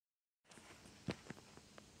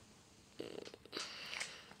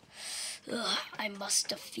I must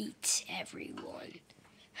defeat everyone.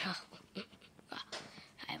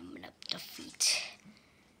 I'm gonna defeat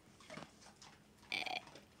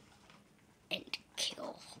and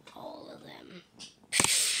kill all of them.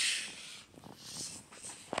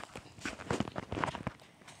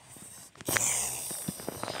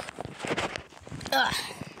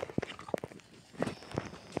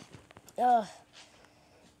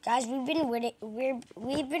 Guys, we've been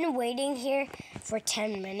waiting here for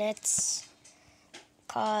 10 minutes.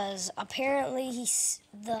 Cause apparently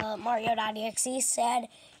the mario.exe said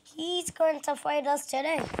he's going to fight us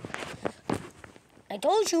today. I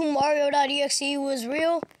told you mario.exe was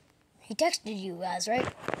real. He texted you guys,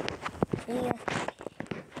 right? Yeah.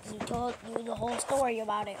 He told you the whole story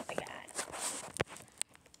about it. Oh my God.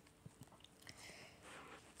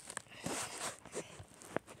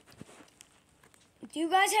 Do you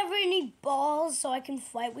guys have any balls so I can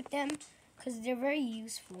fight with them? Because they're very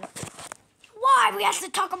useful. Why? We have to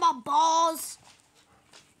talk about balls.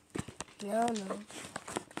 No.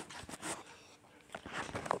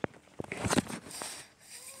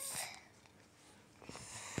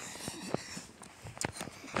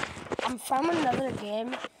 I'm from another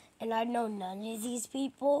game, and I know none of these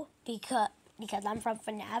people because I'm from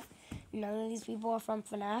FNAF. None of these people are from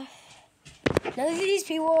FNAF. None of these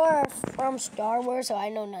people are from Star Wars, so I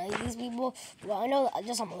know none of these people. Well, I know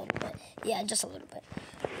just a little bit. Yeah, just a little bit.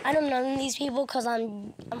 I know none of these people because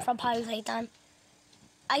I'm from Pirate Playtime.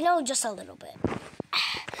 I know just a little bit.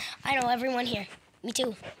 I know everyone here. Me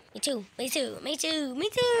too. Me too. Me too. Me too. Me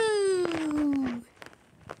too.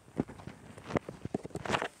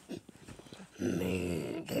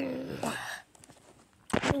 Me too.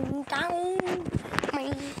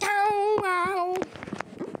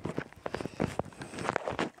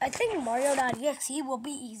 I think mario.exe will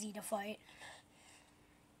be easy to fight.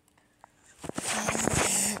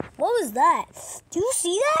 What was that? Do you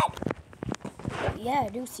see that? Yeah, I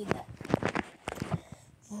do see that.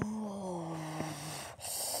 Whoa.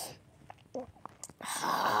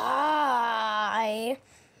 Hi.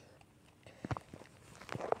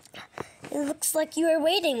 It looks like you are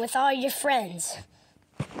waiting with all your friends.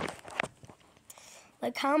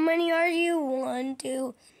 Like, how many are you? 1,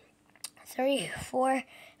 2, 3, 4,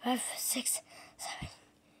 5, 6, 7.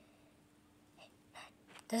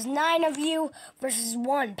 There's 9 of you versus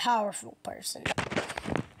 1 powerful person.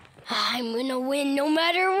 I'm gonna win no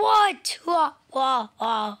matter what. Wah, wah,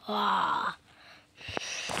 wah, wah.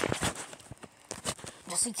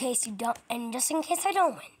 Just in case you don't, and just in case I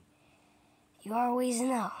don't win, you always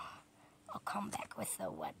know I'll come back with a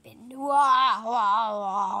weapon. Wah, wah,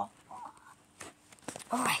 wah, wah.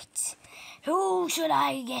 All right, who should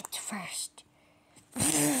I get first?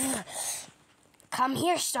 Come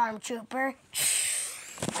here, Stormtrooper.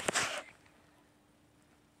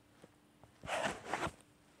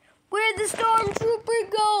 Where'd the Stormtrooper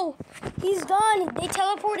go? He's gone. They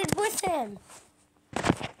teleported with him.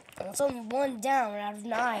 It's only 1 down out of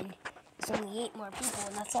 9. There's only 8 more people,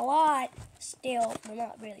 and that's a lot. Still, well,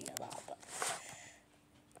 not really a lot, but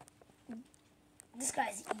this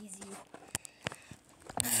guy's easy.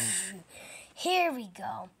 Here we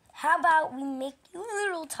go. How about we make you a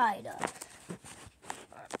little tied up?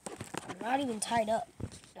 I'm not even tied up.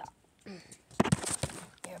 No.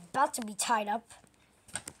 You're about to be tied up.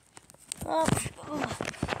 Oh,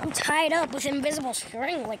 I'm tied up with invisible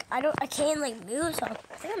string. Like I can't like move, so I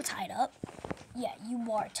think I'm tied up. Yeah, you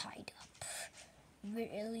are tied up. You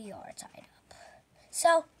really are tied up.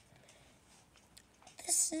 So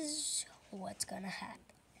this is what's gonna happen.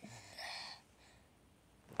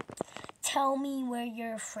 Tell me where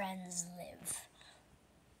your friends live.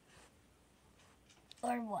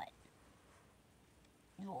 Or what?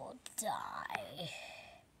 You'll die.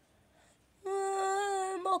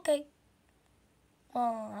 Okay.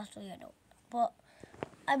 Well, actually I don't. But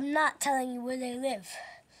I'm not telling you where they live.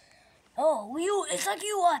 Oh, it's like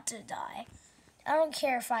you want to die. I don't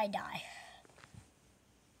care if I die.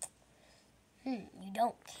 You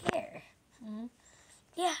don't care.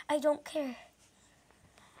 Yeah, I don't care.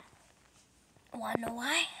 Wanna know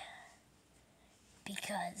why?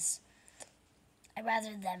 Because I'd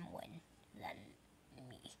rather them win than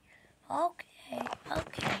me. Okay.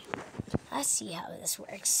 I see how this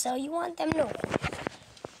works. So you want them to win.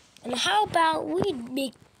 And how about we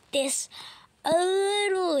make this a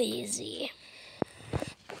little easy?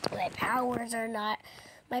 My powers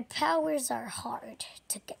are hard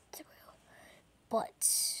to get through. But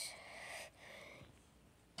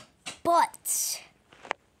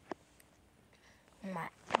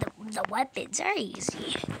the weapons are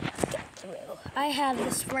easy to get through. I have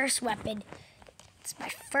this first weapon. It's my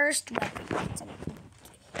first weapon.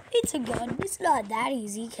 It's a gun. It's not that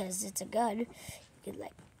easy because it's a gun. You can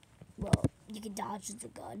you can dodge the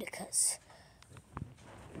gun because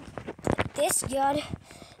this gun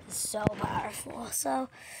is so powerful. So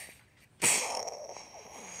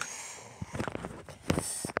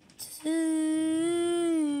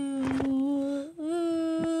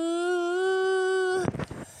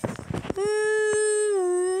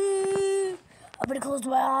I'm gonna close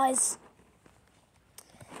my eyes.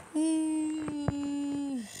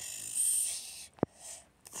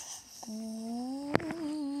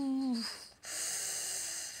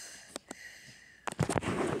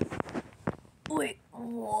 Wait,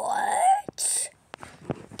 what?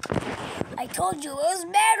 I told you it was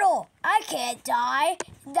metal. I can't die.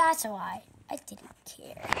 That's why I didn't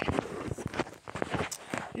care.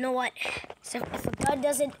 You know what? So if a gun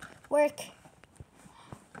doesn't work,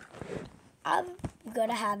 I'm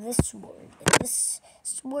gonna have this sword. And this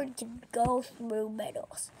sword can go through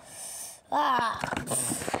metals.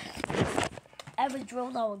 Every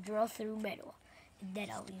drill I will drill through metal, and then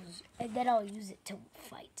I'll use it to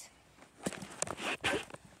fight.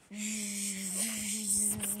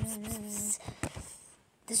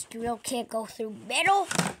 This drill can't go through metal.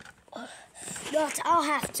 But I'll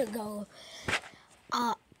have to go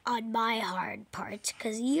on my hard part,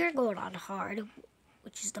 because you're going on hard,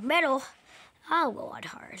 which is the metal. I'll go on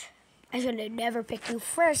hard. I should have never picked you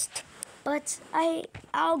first, but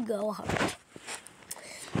I'll go hard.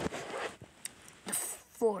 The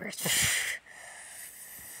fourth.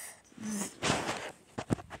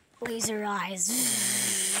 Laser eyes.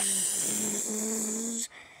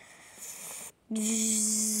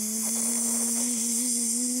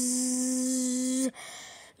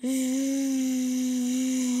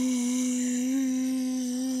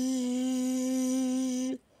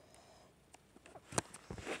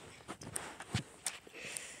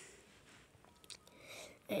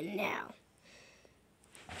 And now,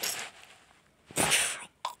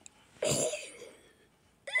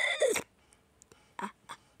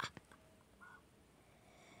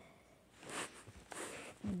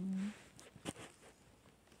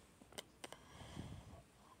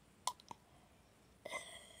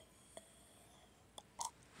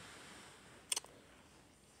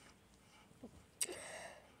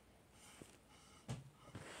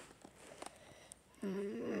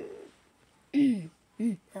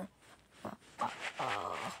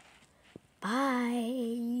 bye.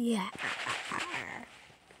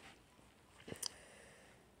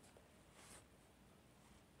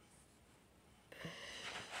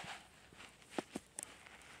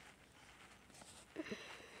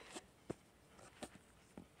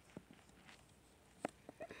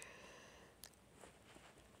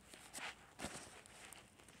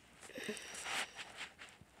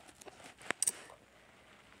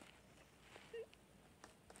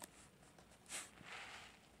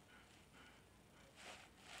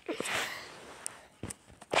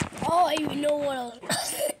 Oh, I don't even know what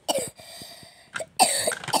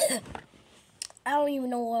I don't even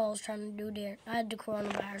know what I was trying to do there. I had the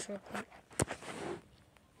coronavirus real quick.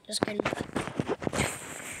 Just kidding.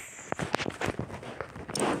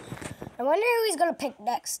 I wonder who he's gonna pick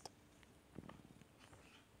next.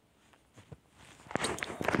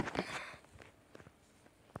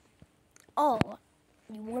 Oh,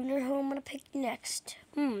 you wonder who I'm gonna pick next?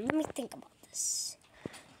 Let me think about this.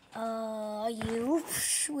 You?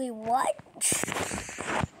 Wait, what?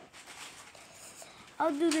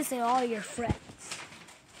 I'll do this in all your friends.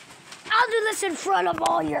 I'll do this in front of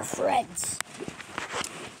all your friends.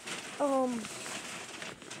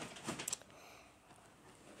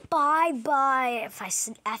 Bye.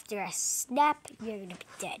 After I snap, you're gonna be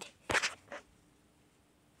dead.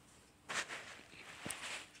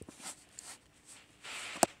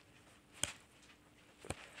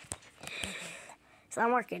 It's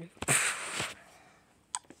not working.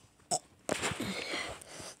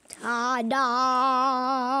 Ta-da!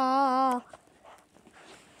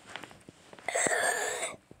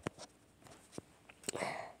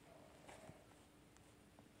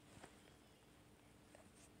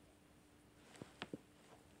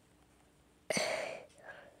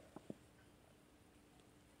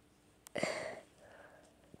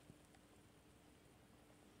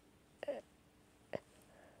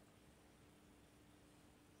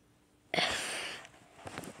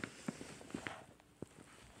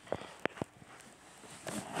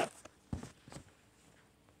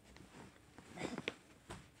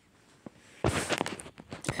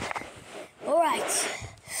 Alright,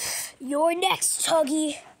 you're next,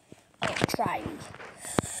 Huggy. Oh, try me.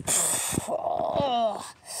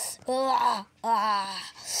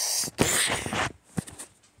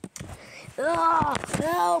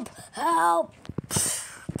 Help! Help!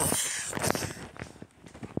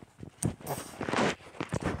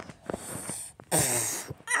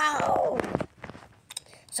 Ow!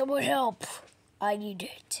 Someone help! I need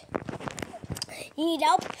it. You need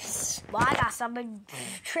help? Well, I got something.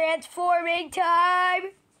 Transforming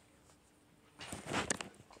time!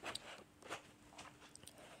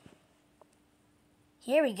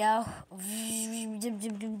 Here we go.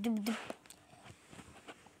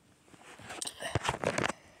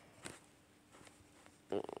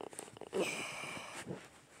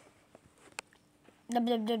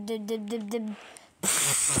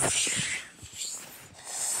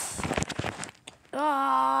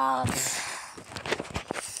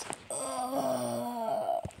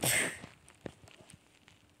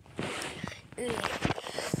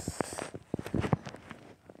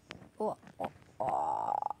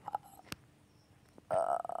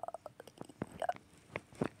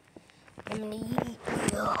 I'm gonna eat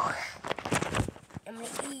you. I'm gonna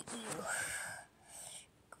eat you.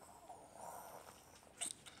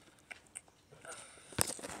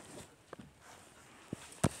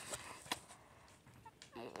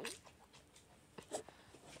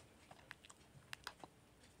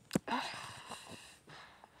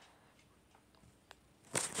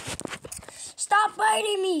 Stop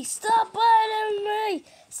biting me! Stop biting me!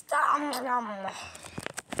 Stop!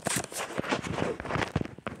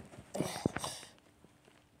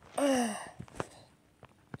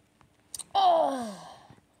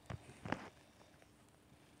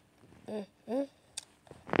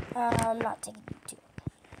 I'm not taking two.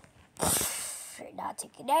 You're not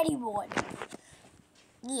taking anyone.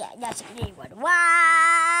 Yeah, not taking anyone. Why?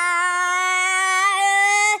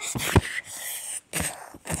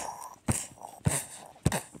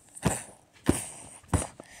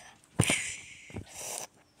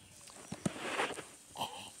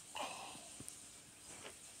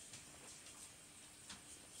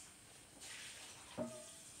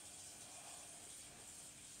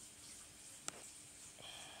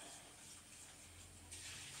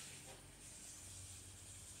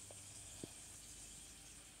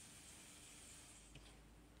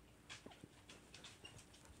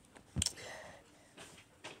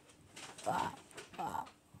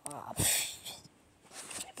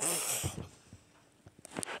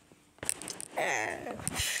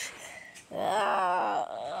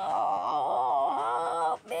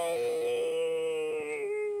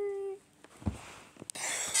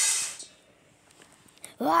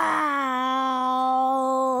 Wow!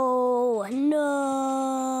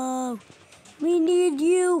 No! We need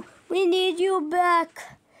you! We need you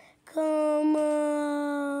back! Come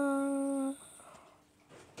on!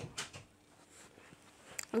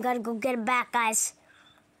 I gotta go get him back, guys,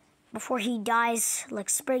 before he dies like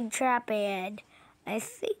Springtrap, and I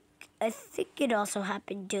think it also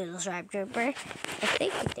happened to the Stormtrooper. I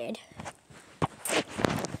think it did.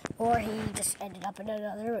 Or he just ended up in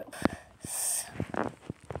another room.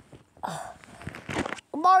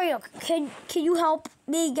 Mario, can you help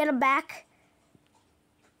me get him back?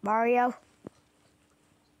 Mario?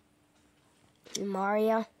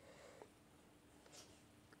 Mario?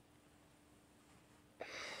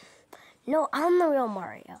 No, I'm the real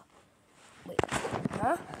Mario. Wait,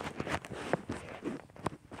 huh?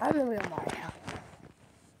 I'm the real Mario.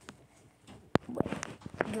 Wait,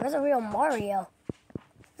 you're the real Mario.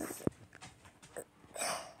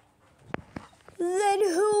 Then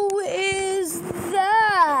who is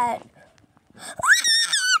that?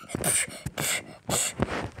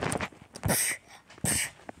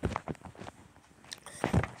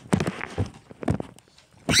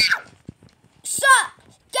 Stop!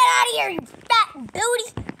 Get out of here, you fat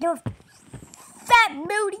booty! You fat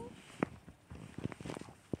booty!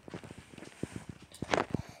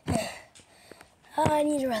 Oh, I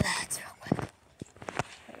need to relax real quick.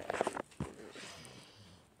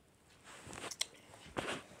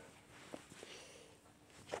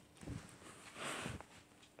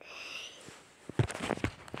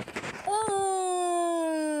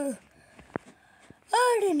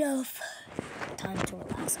 Hard enough. Time to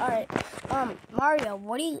relax. All right, Mario,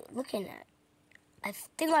 what are you looking at? I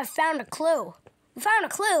think I found a clue. You found a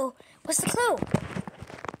clue? What's the clue?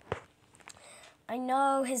 I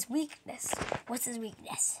know his weakness. What's his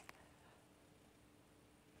weakness?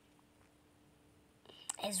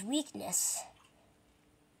 His weakness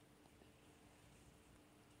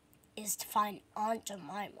is to find Aunt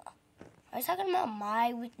Jemima. Are you talking about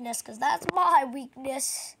my weakness? Because that's my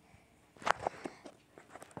weakness.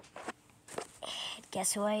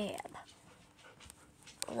 Guess who I am?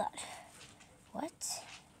 Hold on. What?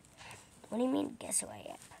 What do you mean, guess who I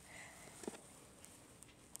am?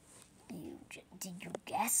 You Did you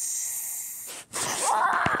guess?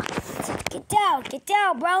 Get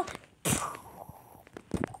down, bro.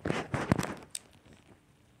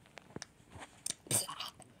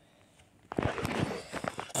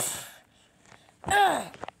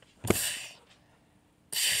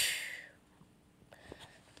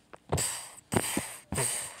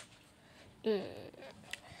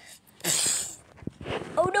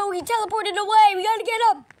 Oh no, he teleported away. We gotta get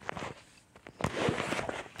him.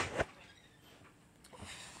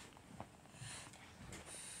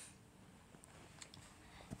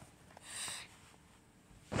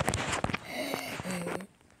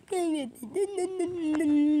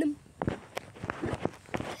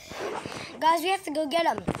 Guys, we have to go get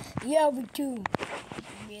him. Yeah, we do.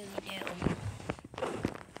 We really do.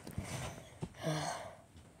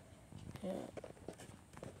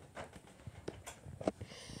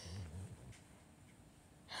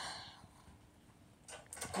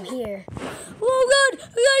 I'm here. Oh God,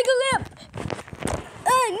 we gotta go get him.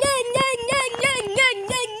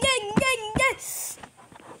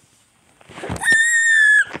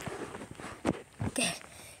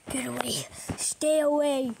 Get away. Stay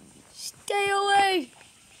away. Stay away.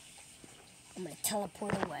 I'm gonna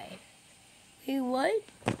teleport away. Wait, what?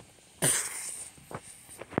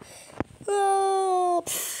 Oh,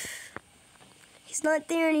 he's not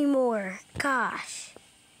there anymore. Gosh.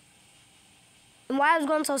 And why I was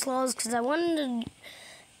going so slow is because I wanted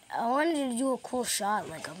to do a cool shot,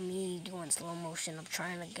 like of me doing slow motion of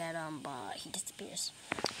trying to get him, but he disappears.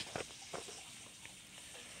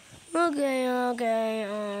 Okay.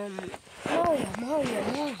 Mario.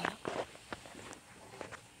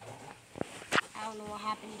 I don't know what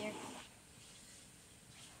happened there.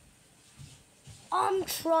 I'm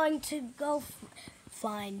trying to go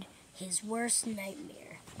find his worst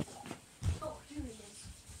nightmare. Oh, here it is.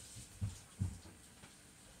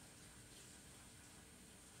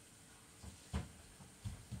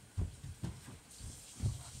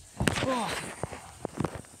 Oh.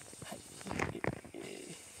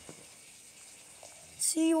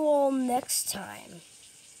 See you all next time.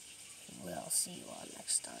 We'll see you all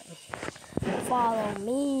next time. Follow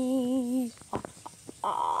me.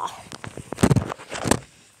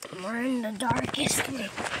 We're in the darkest room.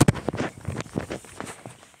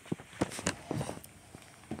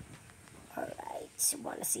 Alright,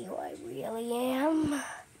 want to see who I really am?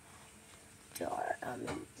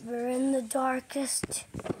 We're in the darkest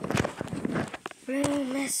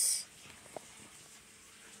room. It's